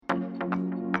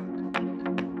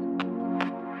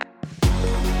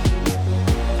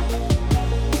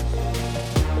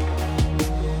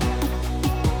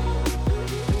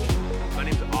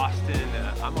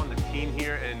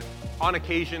On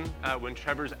occasion, when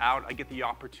Trevor's out, I get the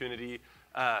opportunity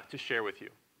to share with you.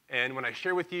 And when I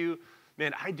share with you,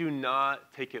 man, I do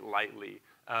not take it lightly.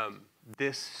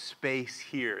 This space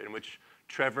here in which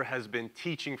Trevor has been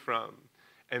teaching from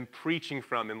and preaching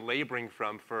from and laboring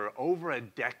from for over a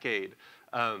decade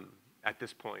at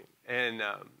this point. And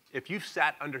if you've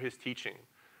sat under his teaching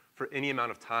for any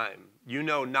amount of time, you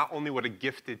know not only what a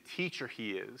gifted teacher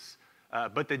he is,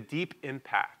 but the deep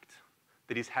impact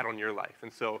that he's had on your life.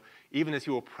 And so even as he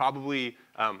will probably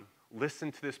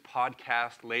listen to this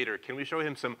podcast later, can we show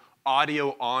him some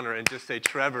audio honor and just say,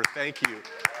 Trevor, thank you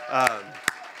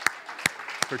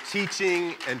for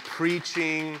teaching and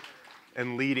preaching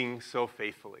and leading so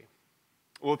faithfully.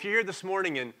 Well, if you're here this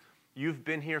morning and you've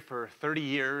been here for 30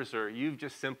 years or you've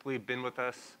just simply been with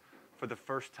us for the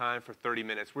first time for 30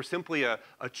 minutes, we're simply a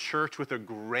church with a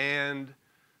grand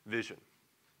vision.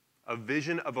 A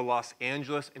vision of a Los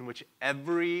Angeles in which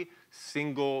every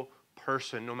single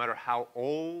person, no matter how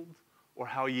old or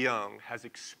how young, has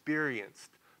experienced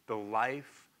the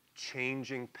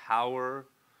life-changing power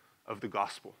of the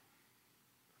gospel.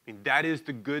 I mean, that is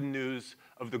the good news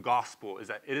of the gospel, is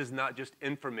that it is not just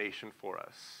information for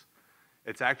us.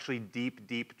 It's actually deep,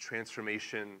 deep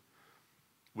transformation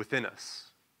within us.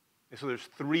 And so there's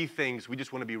three things we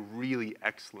just want to be really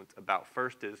excellent about.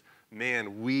 First is,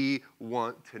 man, we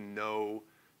want to know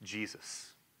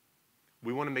Jesus.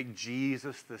 We want to make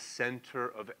Jesus the center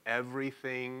of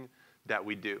everything that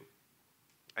we do.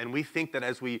 And we think that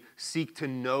as we seek to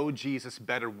know Jesus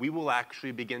better, we will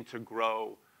actually begin to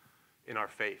grow in our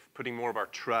faith, putting more of our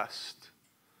trust,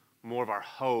 more of our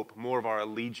hope, more of our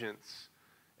allegiance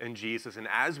in Jesus. And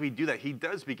as we do that, he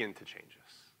does begin to change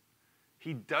us.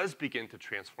 He does begin to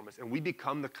transform us, and we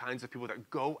become the kinds of people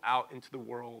that go out into the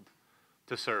world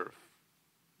to serve.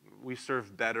 We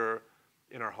serve better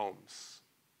in our homes,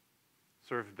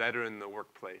 serve better in the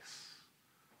workplace,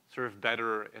 serve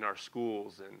better in our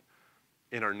schools and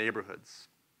in our neighborhoods.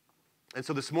 And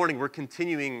so this morning, we're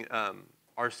continuing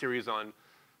our series on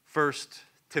 1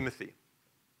 Timothy.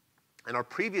 In our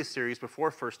previous series before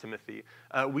 1 Timothy,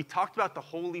 we talked about the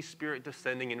Holy Spirit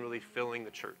descending and really filling the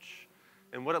church,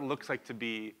 and what it looks like to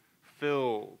be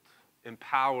filled,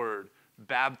 empowered,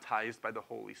 baptized by the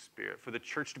Holy Spirit, for the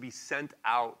church to be sent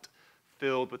out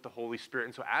filled with the Holy Spirit.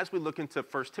 And so as we look into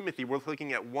 1 Timothy, we're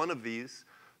looking at one of these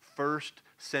first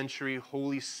century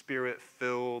Holy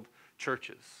Spirit-filled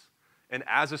churches. And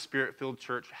as a Spirit-filled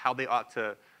church, how they ought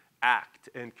to act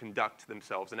and conduct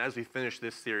themselves. And as we finish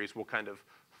this series, we'll kind of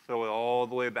throw it all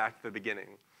the way back to the beginning,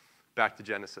 back to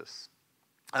Genesis.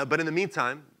 But in the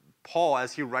meantime, Paul,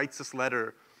 as he writes this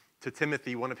letter to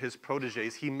Timothy, one of his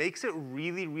proteges, he makes it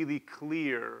really, really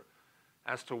clear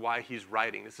as to why he's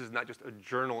writing. This is not just a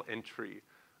journal entry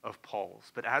of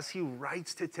Paul's. But as he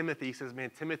writes to Timothy, he says, man,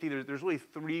 Timothy, there's really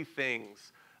three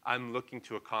things I'm looking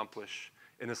to accomplish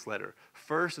in this letter.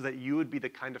 First is that you would be the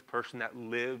kind of person that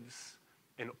lives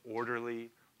an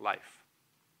orderly life.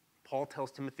 Paul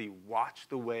tells Timothy, watch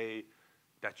the way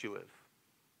that you live.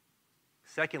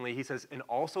 Secondly, he says, and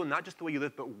also not just the way you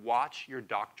live, but watch your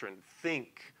doctrine.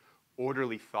 Think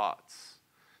orderly thoughts.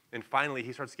 And finally,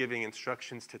 he starts giving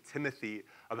instructions to Timothy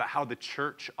about how the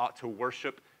church ought to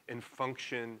worship and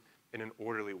function in an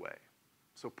orderly way.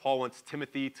 So Paul wants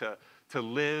Timothy to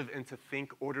live and to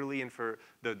think orderly, and for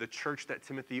the church that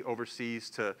Timothy oversees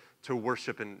to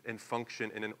worship and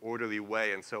function in an orderly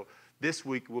way. And so this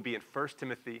week we'll be in 1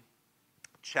 Timothy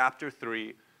chapter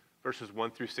 3, verses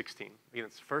 1 through 16. Again,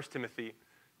 it's 1 Timothy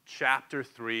chapter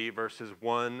 3, verses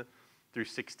 1 through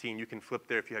 16. You can flip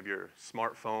there if you have your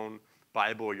smartphone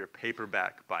Bible or your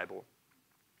paperback Bible.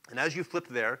 And as you flip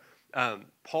there,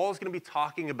 Paul's going to be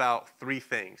talking about three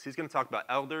things. He's going to talk about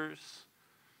elders,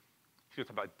 he's going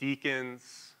to talk about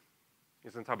deacons,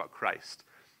 he's going to talk about Christ.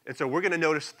 And so we're going to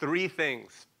notice three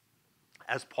things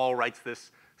as Paul writes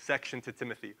this section to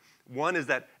Timothy. One is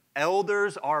that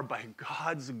elders are, by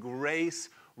God's grace,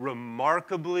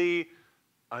 remarkably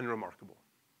unremarkable.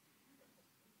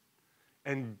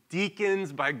 And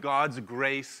deacons, by God's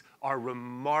grace, are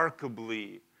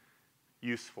remarkably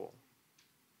useful.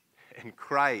 And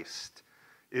Christ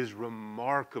is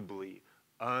remarkably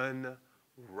unrivaled.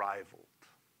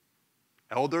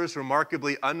 Elders,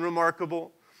 remarkably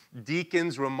unremarkable.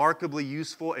 Deacons, remarkably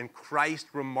useful. And Christ,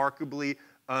 remarkably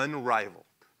unrivaled.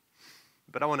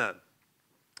 But I want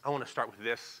to start with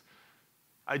this.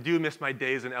 I do miss my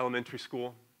days in elementary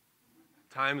school.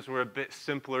 Times were a bit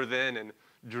simpler then, and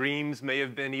dreams may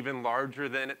have been even larger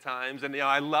then at times. And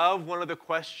I love one of the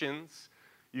questions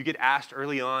you get asked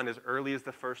early on, as early as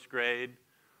the first grade.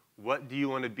 What do you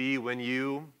want to be when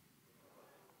you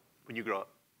grow up?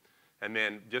 And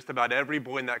man, just about every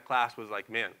boy in that class was like,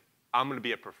 man, I'm going to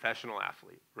be a professional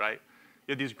athlete, right?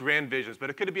 You have these grand visions, but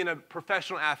it could have been a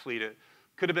professional athlete. It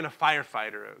could have been a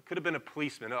firefighter. It could have been a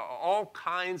policeman, all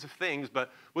kinds of things.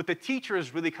 But what the teacher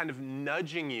is really kind of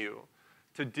nudging you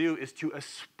to do is to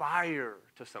aspire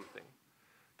to something,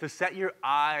 to set your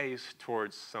eyes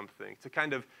towards something, to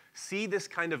kind of see this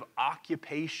kind of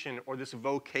occupation or this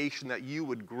vocation that you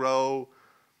would grow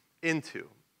into.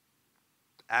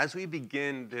 As we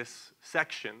begin this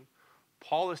section,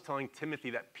 Paul is telling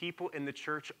Timothy that people in the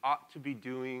church ought to be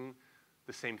doing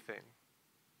the same thing,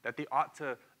 that they ought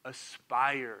to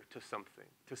aspire to something,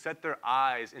 to set their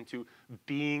eyes into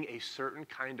being a certain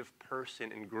kind of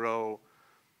person and grow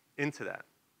into that.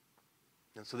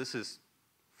 And so this is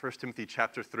 1 Timothy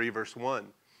chapter 3, verse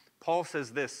 1. Paul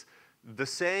says this, "The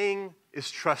saying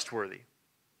is trustworthy.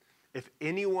 If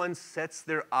anyone sets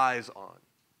their eyes on,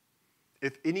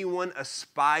 if anyone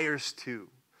aspires to,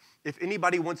 if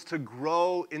anybody wants to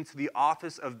grow into the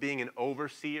office of being an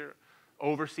overseer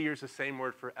is the same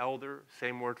word for elder,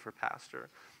 same word for pastor.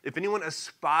 If anyone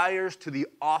aspires to the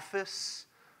office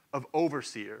of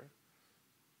overseer,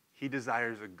 he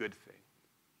desires a good thing.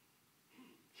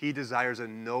 He desires a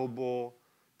noble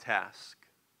task."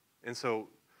 And so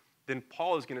then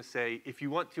Paul is going to say, if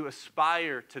you want to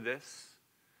aspire to this,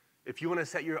 if you want to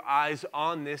set your eyes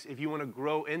on this, if you want to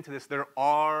grow into this, there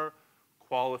are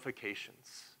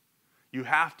qualifications. You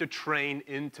have to train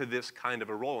into this kind of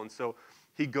a role. And so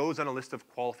he goes on a list of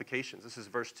qualifications. This is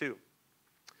verse 2.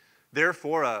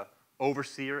 "Therefore, a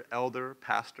overseer, elder,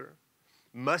 pastor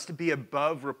must be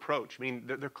above reproach," meaning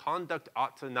their conduct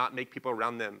ought to not make people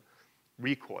around them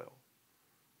recoil.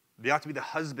 They ought to be the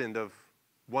husband of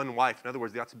one wife. In other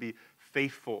words, they ought to be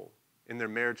faithful in their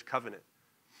marriage covenant.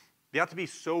 They ought to be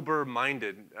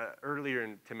sober-minded. Earlier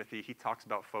in Timothy, he talks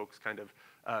about folks kind of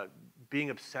being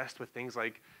obsessed with things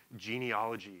like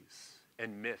genealogies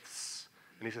and myths.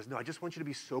 And he says, no, I just want you to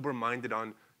be sober-minded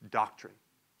on doctrine.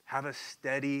 Have a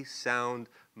steady, sound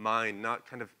mind, not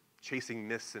kind of chasing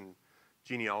myths and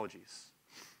genealogies.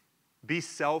 Be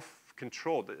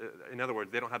self-controlled. In other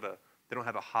words, they don't have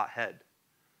a hot head.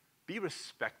 Be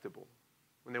respectable.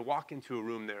 When they walk into a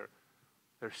room, they're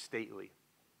stately.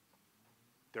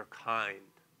 They're kind.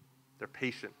 They're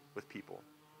patient with people.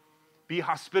 Be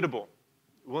hospitable,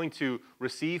 willing to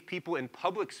receive people in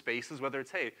public spaces, whether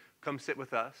it's, hey, come sit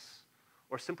with us,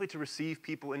 or simply to receive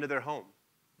people into their home.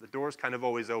 The door's kind of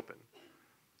always open.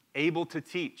 Able to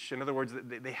teach. In other words,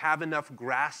 they have enough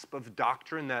grasp of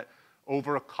doctrine that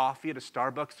over a coffee at a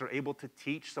Starbucks, they're able to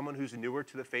teach someone who's newer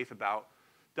to the faith about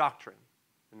doctrine.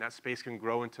 And that space can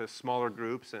grow into smaller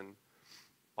groups and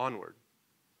onward.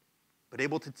 But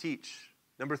able to teach.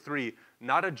 Number 3,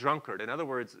 not a drunkard. In other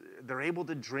words, they're able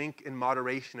to drink in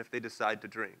moderation if they decide to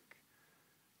drink.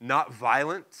 Not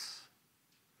violent,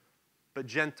 but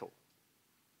gentle.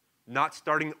 Not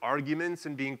starting arguments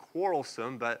and being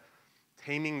quarrelsome, but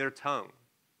taming their tongue.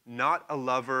 Not a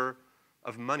lover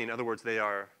of money. In other words, they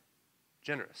are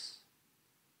generous.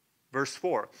 Verse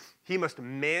 4, he must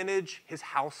manage his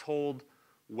household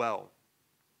well,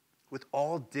 with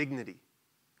all dignity,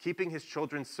 keeping his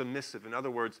children submissive. In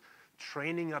other words,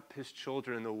 training up his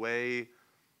children in the way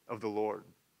of the Lord.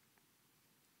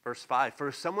 Verse 5, for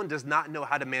if someone does not know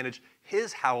how to manage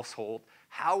his household,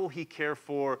 how will he care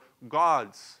for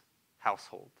God's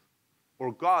household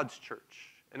or God's church?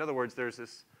 In other words, there's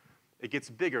this, it gets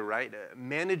bigger, right?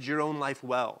 Manage your own life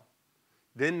well.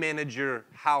 Then manage your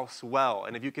house well.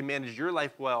 And if you can manage your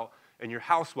life well and your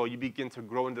house well, you begin to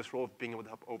grow in this role of being able to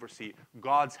help oversee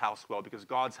God's house well, because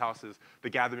God's house is the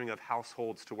gathering of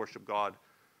households to worship God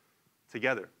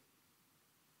together.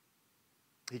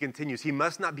 He continues, he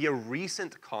must not be a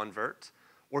recent convert,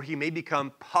 or he may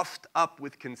become puffed up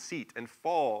with conceit and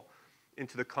fall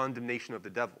into the condemnation of the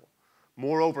devil.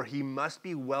 Moreover, he must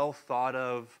be well thought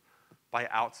of by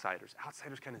outsiders.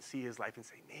 Outsiders kind of see his life and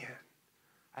say, man,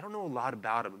 I don't know a lot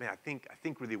about him, but man, I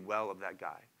think really well of that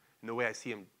guy. And the way I see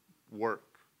him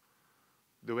work,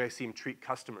 the way I see him treat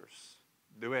customers,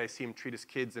 the way I see him treat his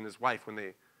kids and his wife when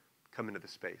they come into the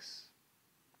space.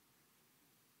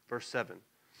 Verse 7,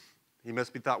 he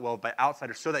must be thought well by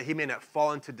outsiders so that he may not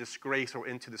fall into disgrace or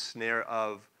into the snare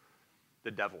of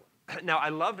the devil. Now, I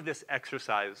loved this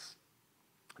exercise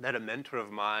that a mentor of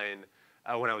mine,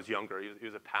 when I was younger, he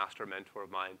was a pastor, mentor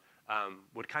of mine,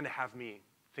 would kind of have me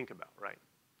think about, right?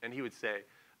 And he would say,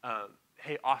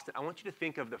 hey, Austin, I want you to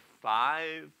think of the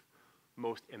 5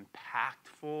 most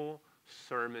impactful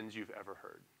sermons you've ever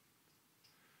heard.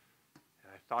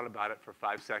 And I thought about it for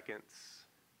 5 seconds,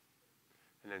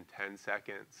 and then 10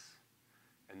 seconds,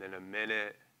 and then a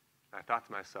minute. And I thought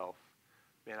to myself,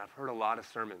 man, I've heard a lot of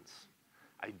sermons.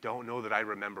 I don't know that I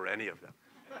remember any of them.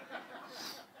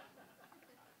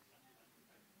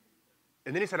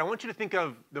 And then he said, I want you to think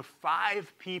of the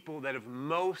 5 people that have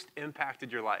most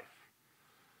impacted your life.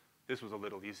 This was a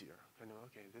little easier. I know,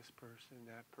 okay, this person,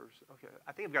 that person. Okay,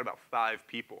 I think I've got about 5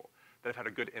 people that have had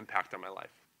a good impact on my life.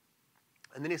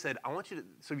 And then he said, I want you to,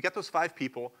 so you got those 5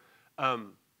 people.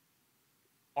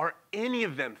 Are any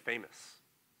of them famous?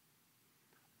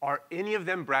 Are any of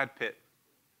them Brad Pitt?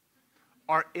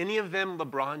 Are any of them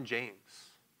LeBron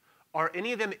James? Are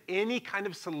any of them any kind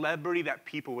of celebrity that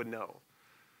people would know?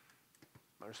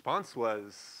 My response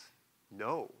was,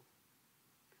 no.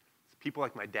 It's people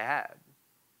like my dad.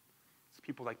 It's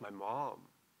people like my mom.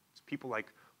 It's people like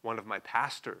one of my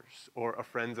pastors or a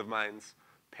friend of mine's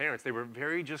parents. They were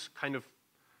very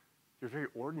they're very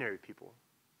ordinary people.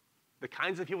 The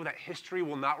kinds of people that history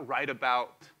will not write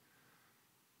about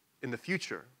in the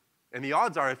future. And the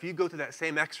odds are, if you go through that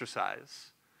same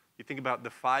exercise, you think about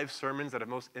the 5 sermons that have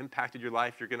most impacted your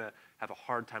life, you're going to have a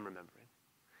hard time remembering.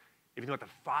 If you think about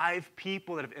the 5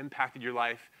 people that have impacted your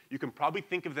life, you can probably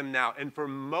think of them now. And for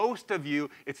most of you,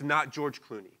 it's not George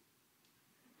Clooney.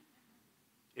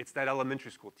 It's that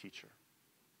elementary school teacher.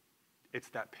 It's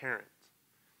that parent.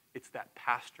 It's that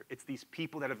pastor. It's these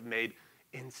people that have made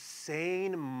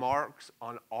insane marks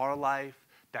on our life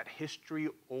that history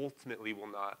ultimately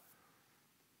will not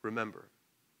remember.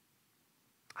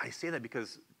 I say that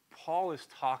because Paul is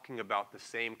talking about the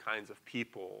same kinds of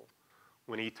people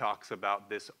when he talks about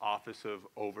this office of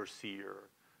overseer,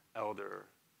 elder,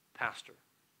 pastor.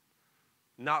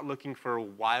 Not looking for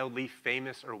wildly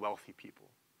famous or wealthy people.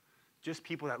 Just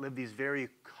people that live these very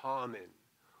common,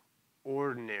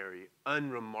 ordinary,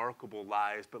 unremarkable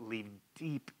lives, but leave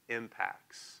deep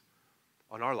impacts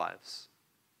on our lives.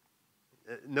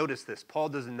 Notice this. Paul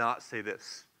does not say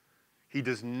this. He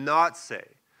does not say,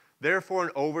 therefore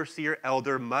an overseer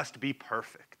elder must be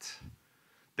perfect.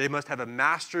 They must have a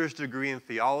master's degree in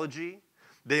theology.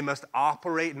 They must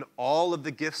operate in all of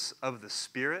the gifts of the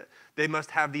Spirit. They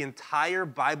must have the entire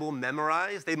Bible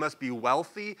memorized. They must be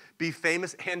wealthy, be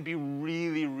famous, and be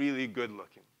really, really good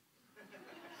looking.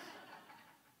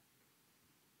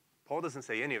 Paul doesn't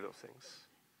say any of those things.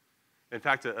 In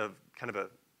fact, a kind of a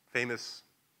famous,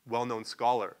 well-known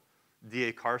scholar,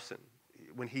 D.A. Carson,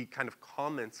 when he kind of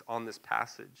comments on this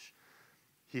passage,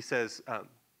 he says,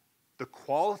 the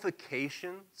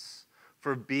qualifications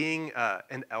for being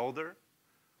an elder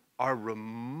are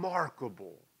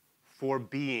remarkable for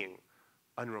being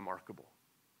unremarkable.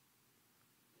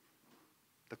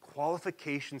 The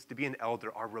qualifications to be an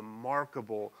elder are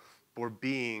remarkable for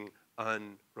being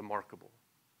unremarkable.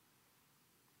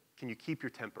 Can you keep your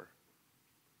temper?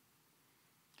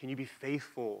 Can you be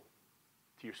faithful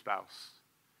to your spouse?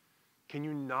 Can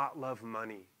you not love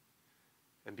money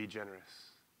and be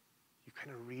generous? You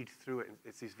kind of read through it, and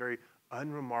it's these very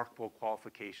unremarkable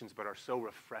qualifications, but are so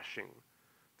refreshing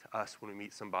to us when we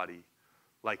meet somebody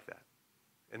like that.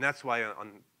 And that's why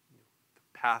on the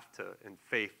path to in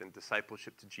faith and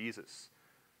discipleship to Jesus,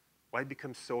 why it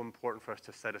becomes so important for us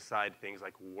to set aside things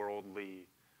like worldly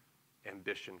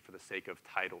ambition for the sake of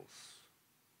titles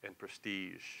and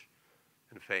prestige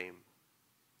and fame.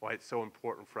 Why it's so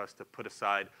important for us to put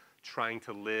aside trying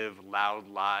to live loud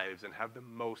lives and have the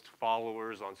most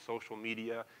followers on social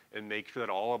media and make sure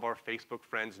that all of our Facebook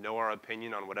friends know our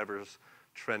opinion on whatever's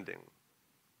trending.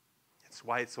 It's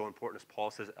why it's so important, as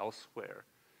Paul says elsewhere,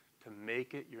 to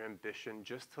make it your ambition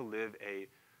just to live a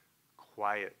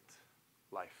quiet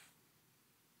life,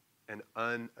 an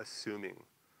unassuming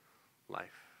life.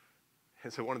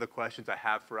 And so one of the questions I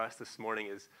have for us this morning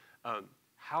is,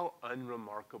 how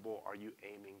unremarkable are you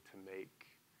aiming to make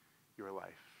your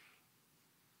life?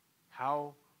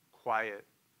 How quiet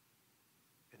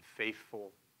and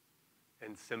faithful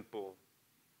and simple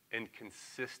and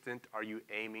consistent are you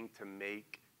aiming to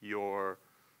make your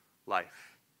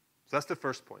life? So that's the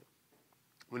first point.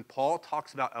 When Paul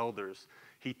talks about elders,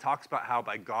 he talks about how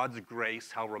by God's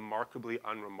grace, how remarkably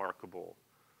unremarkable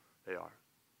they are.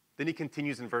 Then he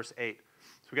continues in verse 8.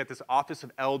 So we got this office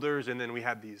of elders, and then we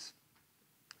have these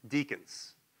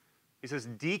deacons. He says,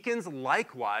 deacons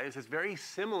likewise is very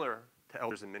similar to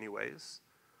elders in many ways.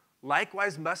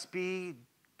 Likewise must be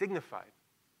dignified,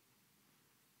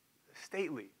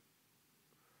 stately,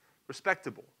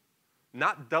 respectable,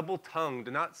 not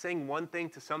double-tongued, not saying one thing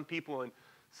to some people and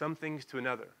some things to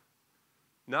another,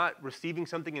 not receiving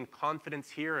something in confidence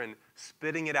here and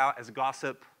spitting it out as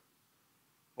gossip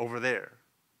over there.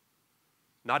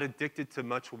 Not addicted to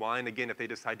much wine. Again, if they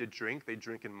decide to drink, they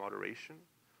drink in moderation.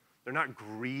 They're not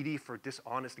greedy for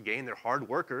dishonest gain. They're hard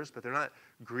workers, but they're not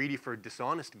greedy for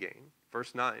dishonest gain.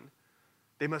 Verse 9,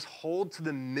 they must hold to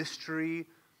the mystery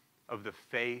of the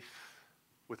faith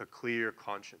with a clear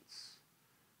conscience.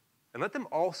 And let them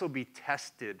also be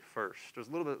tested first. There's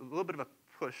a little bit of a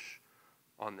push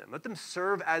on them. Let them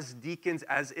serve as deacons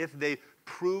as if they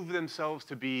prove themselves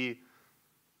to be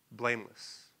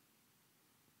blameless.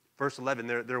 Verse 11,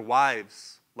 their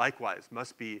wives, likewise,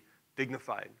 must be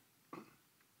dignified,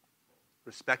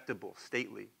 respectable,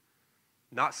 stately,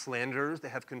 not slanderers. They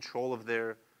have control of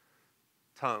their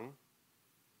tongue,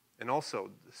 and also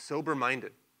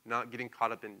sober-minded, not getting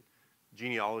caught up in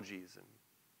genealogies and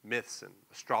myths and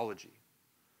astrology.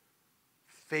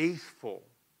 Faithful,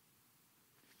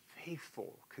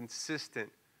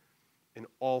 consistent in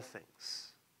all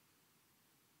things.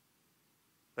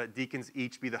 Let deacons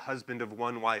each be the husband of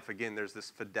one wife. Again, there's this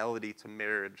fidelity to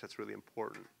marriage that's really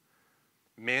important.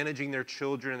 Managing their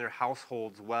children and their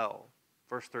households well.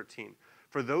 Verse 13.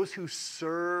 For those who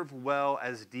serve well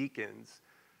as deacons,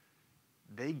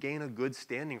 they gain a good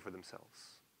standing for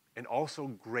themselves, and also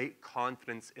great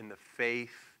confidence in the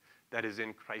faith that is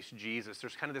in Christ Jesus.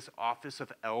 There's kind of this office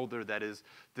of elder that is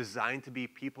designed to be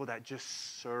people that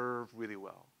just serve really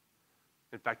well.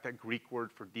 In fact, that Greek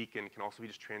word for deacon can also be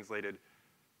just translated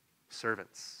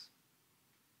servants.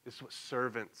 This is what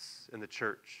servants in the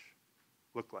church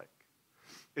look like.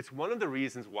 It's one of the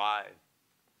reasons why,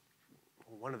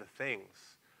 one of the things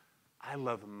I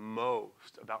love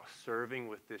most about serving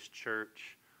with this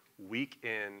church week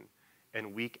in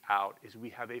and week out is we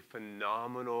have a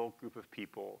phenomenal group of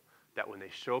people that when they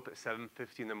show up at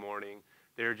 7:50 in the morning,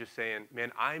 they're just saying,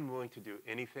 man, I'm willing to do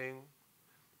anything,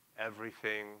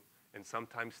 everything, and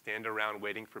sometimes stand around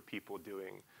waiting for people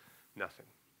doing nothing.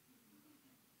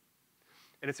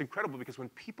 And it's incredible because when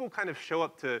people kind of show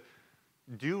up to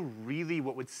do really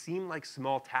what would seem like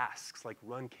small tasks, like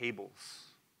run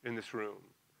cables in this room,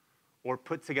 or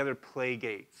put together play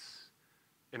gates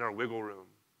in our wiggle room,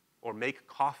 or make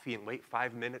coffee and wait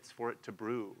 5 minutes for it to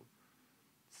brew,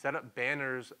 set up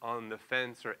banners on the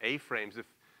fence or A-frames. If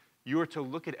you were to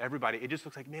look at everybody, it just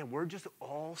looks like, man, we're just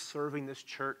all serving this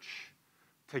church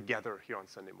together here on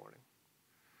Sunday morning.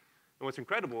 And what's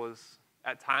incredible is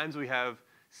at times we have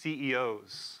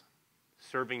CEOs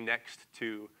serving next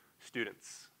to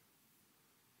students.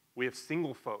 We have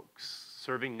single folks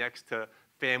serving next to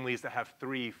families that have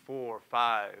 3, 4,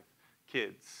 5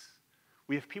 kids.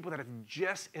 We have people that have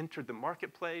just entered the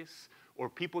marketplace, or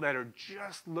people that are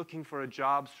just looking for a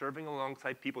job, serving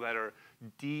alongside people that are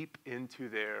deep into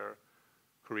their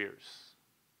careers.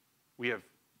 We have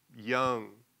young,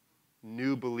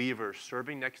 new believers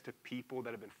serving next to people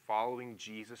that have been following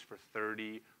Jesus for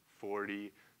 30,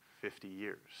 40, 50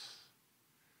 years.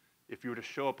 If you were to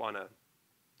show up on a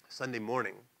Sunday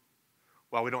morning,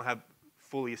 while we don't have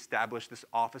fully established this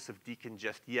office of deacon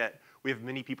just yet, we have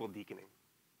many people deaconing.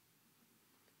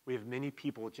 We have many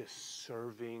people just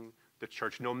serving the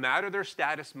church. No matter their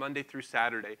status Monday through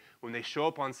Saturday, when they show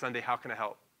up on Sunday, how can I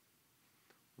help?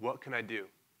 What can I do?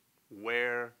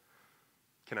 Where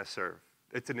can I serve?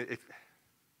 It's an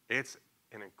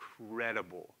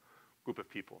incredible group of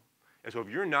people. And so if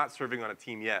you're not serving on a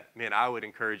team yet, man, I would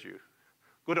encourage you,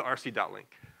 go to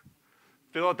rc.link.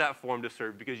 Fill out that form to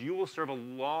serve, because you will serve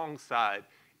alongside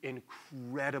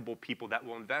incredible people that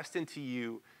will invest into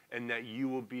you and that you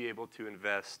will be able to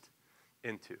invest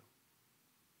into.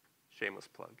 Shameless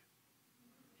plug.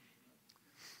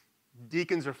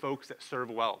 Deacons are folks that serve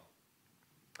well.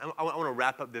 I want to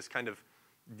wrap up this kind of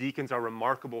deacons are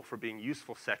remarkable for being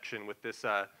useful section with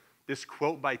this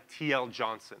quote by T.L.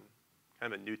 Johnson,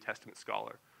 kind of a New Testament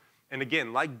scholar. And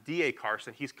again, like D.A.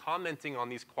 Carson, he's commenting on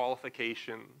these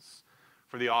qualifications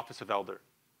for the office of elder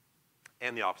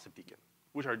and the office of deacon,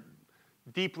 which are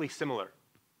deeply similar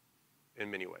in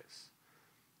many ways.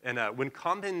 And when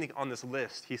commenting on this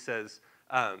list, he says,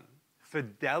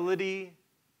 fidelity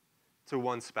to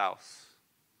one spouse,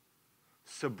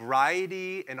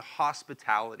 sobriety and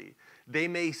hospitality. They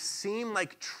may seem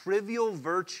like trivial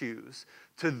virtues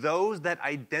to those that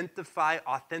identify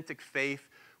authentic faith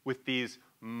with these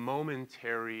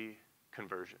momentary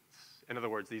conversions. In other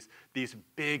words, these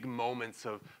big moments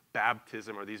of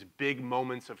baptism or these big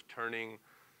moments of turning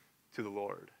to the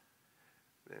Lord.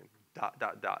 And ...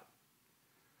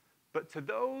 But to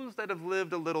those that have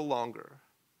lived a little longer,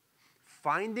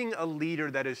 finding a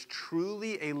leader that is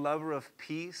truly a lover of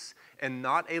peace and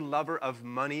not a lover of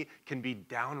money can be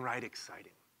downright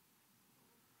exciting.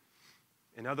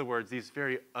 In other words, these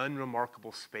very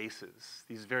unremarkable spaces,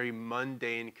 these very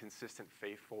mundane, consistent,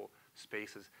 faithful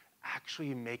spaces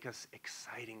actually make us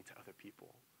exciting to other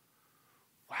people.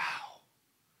 Wow,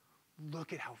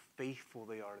 look at how faithful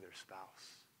they are to their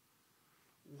spouse.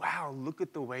 Wow, look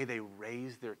at the way they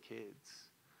raise their kids.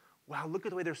 Wow, look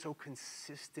at the way they're so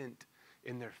consistent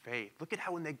in their faith. Look at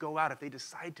how when they go out, if they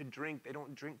decide to drink, they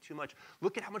don't drink too much.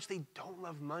 Look at how much they don't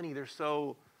love money. They're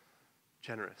so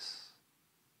generous.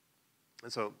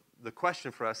 And so the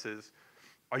question for us is,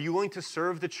 are you willing to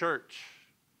serve the church?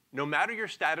 No matter your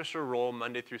status or role,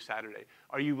 Monday through Saturday,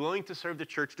 are you willing to serve the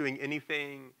church doing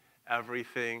anything,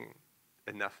 everything,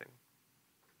 and nothing?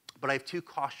 But I have two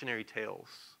cautionary tales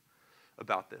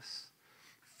about this.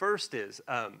 First is,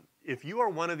 if you are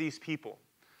one of these people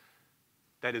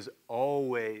that is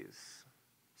always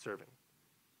serving,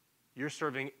 you're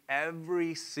serving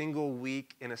every single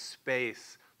week in a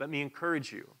space, let me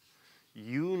encourage you,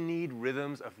 you need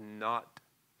rhythms of not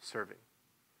serving.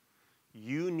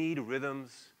 You need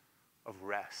rhythms of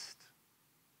rest.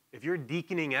 If you're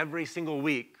deaconing every single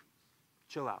week,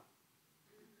 chill out.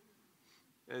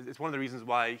 It's one of the reasons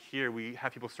why here we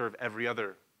have people serve every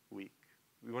other week.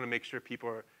 We want to make sure people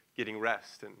are getting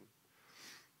rest, and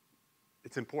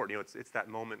it's important. It's that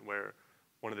moment where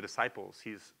one of the disciples,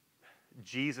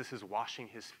 Jesus is washing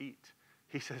his feet.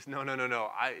 He says, no.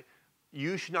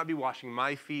 You should not be washing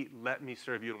my feet. Let me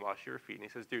serve you and wash your feet. And he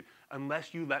says, dude,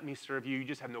 unless you let me serve you, you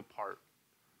just have no part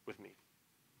with me.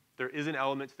 There is an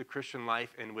element to the Christian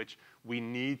life in which we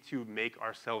need to make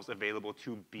ourselves available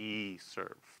to be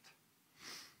served.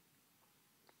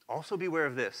 Also beware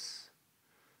of this.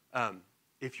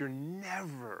 If you're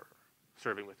never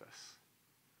serving with us,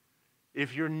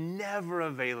 if you're never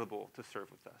available to serve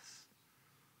with us,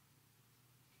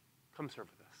 come serve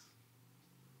with us.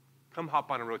 Come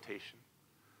hop on a rotation.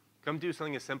 Come do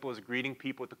something as simple as greeting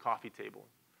people at the coffee table,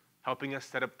 helping us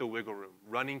set up the wiggle room,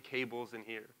 running cables in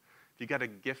here. If you got a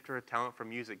gift or a talent for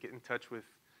music, get in touch with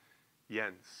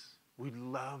Jens. We'd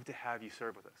love to have you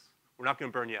serve with us. We're not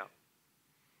going to burn you out.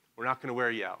 We're not going to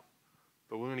wear you out.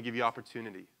 But we're going to give you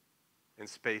opportunity and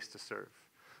space to serve.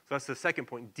 So that's the second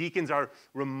point. Deacons are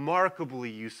remarkably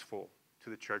useful to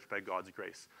the church by God's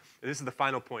grace. And this is the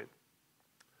final point.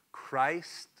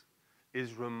 Christ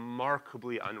is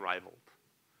remarkably unrivaled.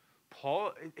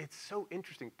 Paul, it's so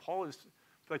interesting. Paul is,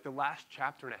 for like the last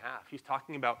chapter and a half, he's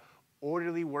talking about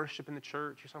orderly worship in the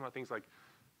church. He's talking about things like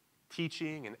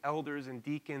teaching and elders and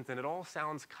deacons, and it all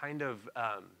sounds kind of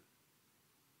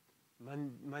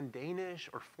mundane-ish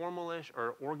or formal-ish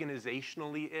or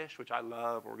organizationally-ish, which I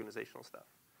love organizational stuff.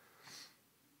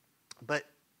 But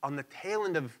on the tail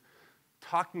end of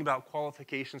talking about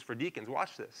qualifications for deacons,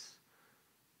 watch this.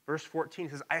 Verse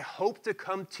 14 says, I hope to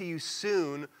come to you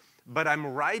soon, but I'm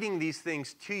writing these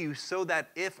things to you so that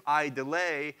if I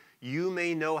delay, you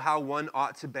may know how one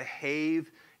ought to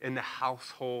behave in the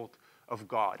household of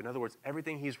God. In other words,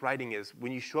 everything he's writing is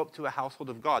when you show up to a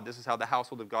household of God, this is how the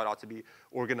household of God ought to be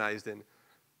organized and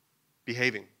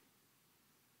behaving.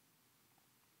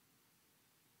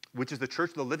 Which is the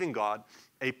church of the living God,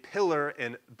 a pillar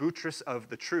and buttress of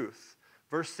the truth.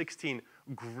 Verse 16,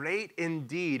 great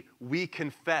indeed, we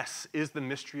confess, is the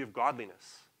mystery of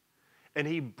godliness. And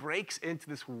he breaks into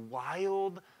this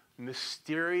wild,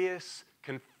 mysterious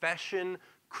confession,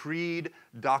 creed,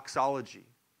 doxology.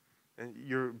 And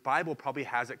your Bible probably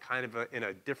has it kind of in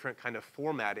a different kind of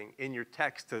formatting in your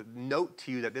text to note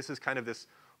to you that this is kind of this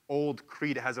old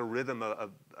creed. It has a rhythm, a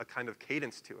kind of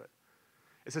cadence to it.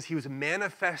 It says, he was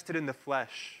manifested in the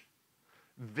flesh,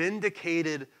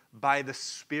 vindicated by the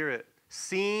Spirit,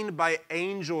 seen by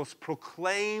angels,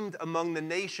 proclaimed among the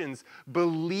nations,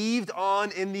 believed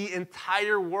on in the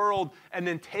entire world, and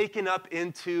then taken up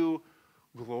into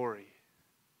glory.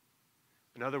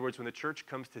 In other words, when the church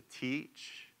comes to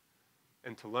teach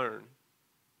and to learn,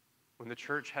 when the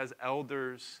church has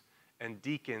elders and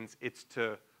deacons, it's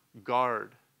to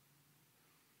guard,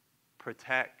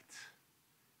 protect,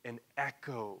 and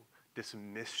echo this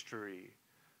mystery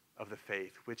of the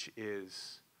faith, which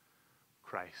is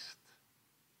Christ.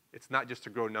 It's not just to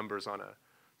grow numbers on a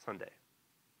Sunday.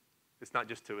 It's not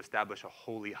just to establish a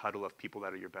holy huddle of people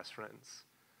that are your best friends,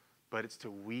 but it's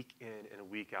to week in and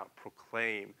week out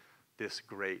proclaim this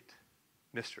great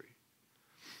mystery.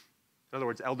 In other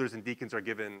words, elders and deacons are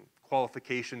given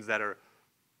qualifications that are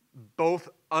both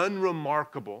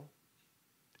unremarkable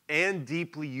and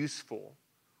deeply useful.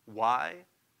 Why?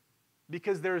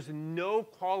 Because there's no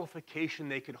qualification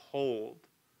they could hold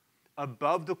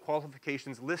above the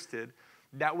qualifications listed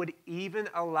that would even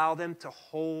allow them to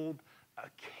hold a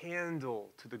candle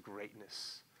to the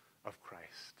greatness of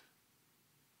Christ.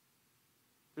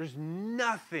 There's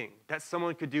nothing that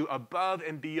someone could do above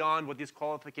and beyond what these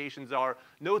qualifications are.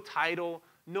 No title,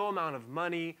 no amount of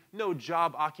money, no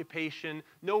job occupation,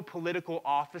 no political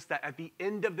office that at the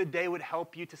end of the day would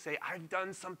help you to say, I've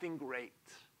done something great.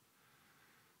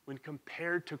 When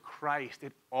compared to Christ,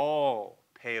 it all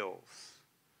pales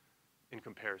in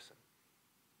comparison.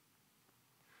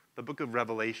 The book of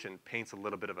Revelation paints a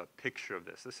little bit of a picture of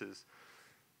this. This is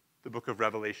the book of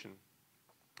Revelation.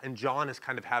 And John is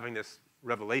kind of having this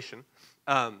revelation,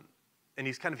 and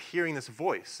he's kind of hearing this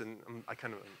voice, and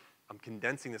I'm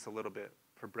condensing this a little bit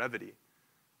for brevity. It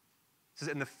says,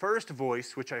 "In the first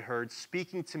voice which I heard,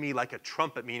 speaking to me like a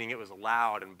trumpet," meaning it was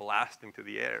loud and blasting through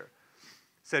the air,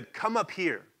 said, "Come up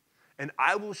here, and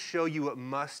I will show you what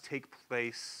must take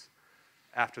place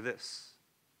after this."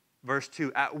 Verse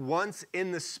 2, "At once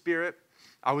in the Spirit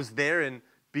I was there, and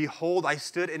behold, I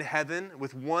stood in heaven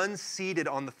with one seated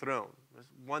on the throne." There's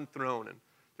one throne, and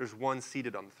there's one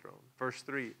seated on the throne. Verse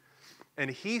 3, "And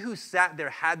he who sat there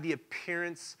had the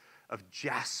appearance of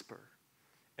jasper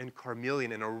and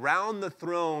carnelian, and around the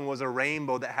throne was a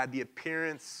rainbow that had the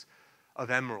appearance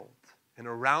of emerald. And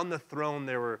around the throne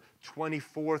there were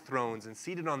 24 thrones, and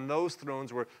seated on those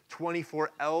thrones were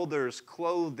 24 elders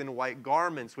clothed in white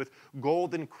garments with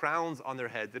golden crowns on their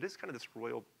heads." It is kind of this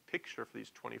royal picture for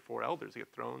these 24 elders. They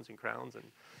get thrones and crowns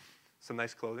and some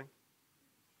nice clothing.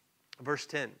 Verse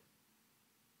 10,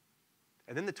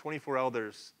 "And then the 24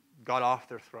 elders got off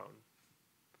their throne,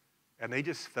 and they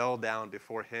just fell down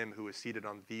before him who was seated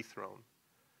on the throne.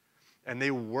 And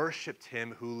they worshiped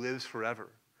him who lives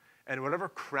forever. And whatever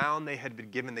crown they had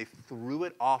been given, they threw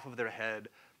it off of their head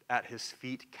at his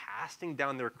feet, casting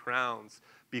down their crowns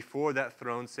before that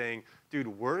throne, saying, 'Dude,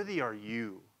 worthy are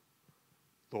you,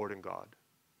 Lord and God,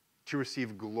 to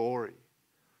receive glory,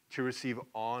 to receive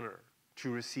honor,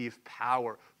 to receive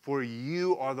power. For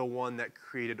you are the one that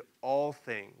created all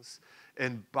things,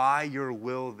 and by your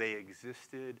will they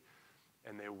existed,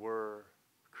 and they were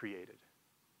created.'"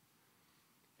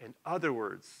 In other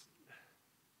words,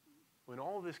 when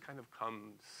all this kind of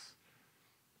comes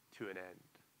to an end,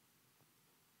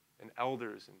 and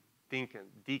elders and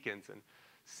deacons and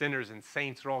sinners and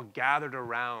saints are all gathered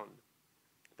around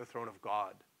the throne of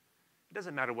God, it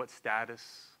doesn't matter what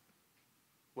status,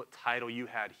 what title you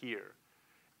had here,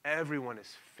 everyone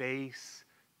is face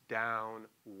down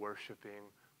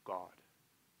worshiping God,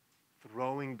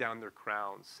 throwing down their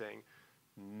crowns, saying,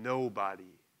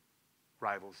 "Nobody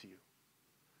rivals you.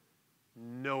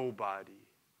 Nobody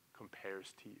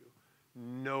compares to you.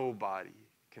 Nobody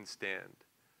can stand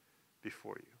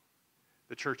before you."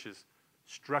 The church is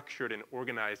structured and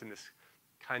organized in this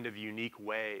kind of unique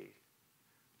way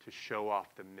to show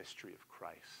off the mystery of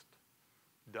Christ,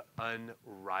 the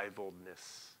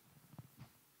unrivaledness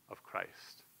of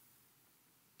Christ,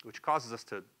 which causes us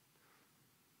to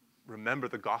remember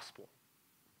the gospel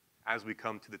as we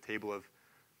come to the table of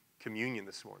communion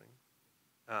this morning.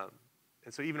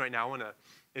 And so even right now, I want to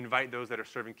invite those that are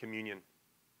serving communion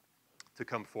to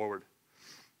come forward.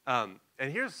 And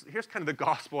here's kind of the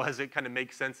gospel as it kind of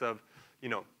makes sense of,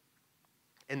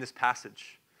 in this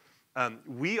passage.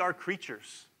 We are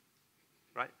creatures,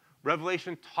 right?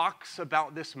 Revelation talks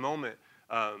about this moment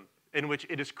in which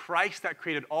it is Christ that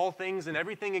created all things, and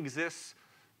everything exists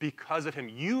because of him.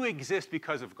 You exist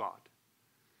because of God.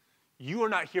 You are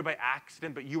not here by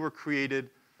accident, but you were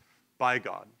created by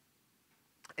God.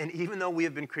 And even though we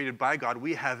have been created by God,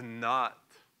 we have not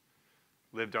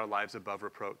lived our lives above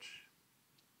reproach.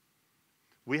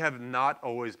 We have not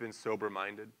always been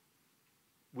sober-minded.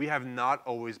 We have not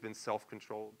always been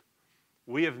self-controlled.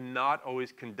 We have not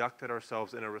always conducted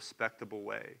ourselves in a respectable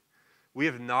way. We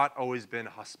have not always been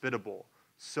hospitable,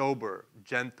 sober,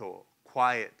 gentle,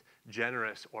 quiet,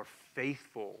 generous, or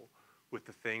faithful with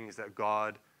the things that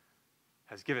God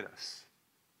has given us.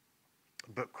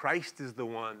 But Christ is the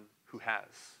one who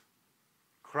has.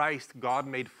 Christ, God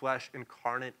made flesh,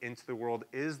 incarnate into the world,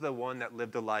 is the one that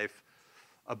lived a life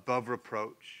above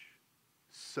reproach,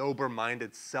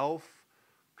 sober-minded,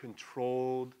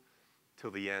 self-controlled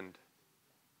till the end.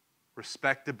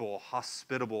 Respectable,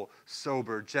 hospitable,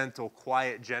 sober, gentle,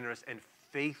 quiet, generous, and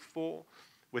faithful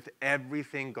with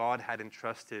everything God had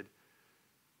entrusted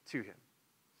to him.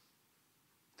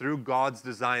 Through God's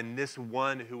design, this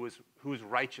one who was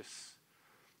righteous,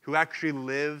 who actually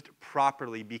lived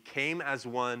properly, became as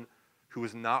one who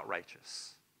was not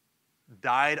righteous,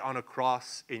 died on a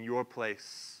cross in your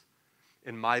place,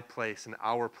 in my place, in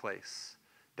our place,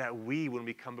 that we, when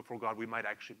we come before God, we might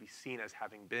actually be seen as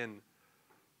having been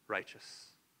righteous.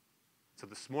 So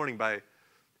this morning, by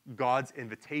God's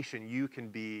invitation, you can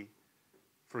be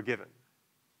forgiven.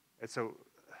 And so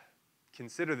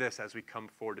consider this as we come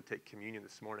forward to take communion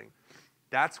this morning.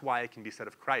 That's why it can be said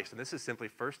of Christ. And this is simply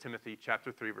 1 Timothy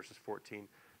chapter 3, verses 14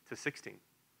 to 16.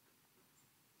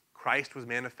 Christ was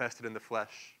manifested in the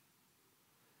flesh.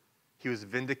 He was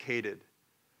vindicated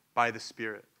by the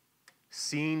Spirit,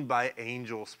 seen by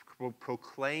angels,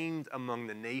 proclaimed among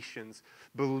the nations,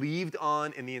 believed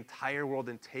on in the entire world,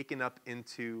 and taken up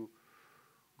into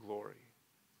glory.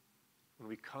 When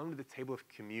we come to the table of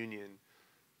communion,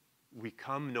 we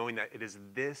come knowing that it is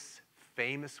this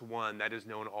famous one that is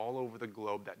known all over the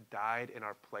globe that died in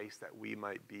our place that we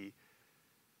might be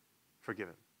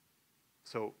forgiven.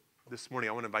 So this morning,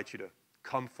 I want to invite you to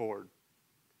come forward,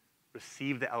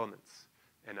 receive the elements,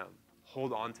 and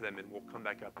hold on to them, and we'll come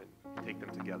back up and take them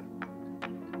together.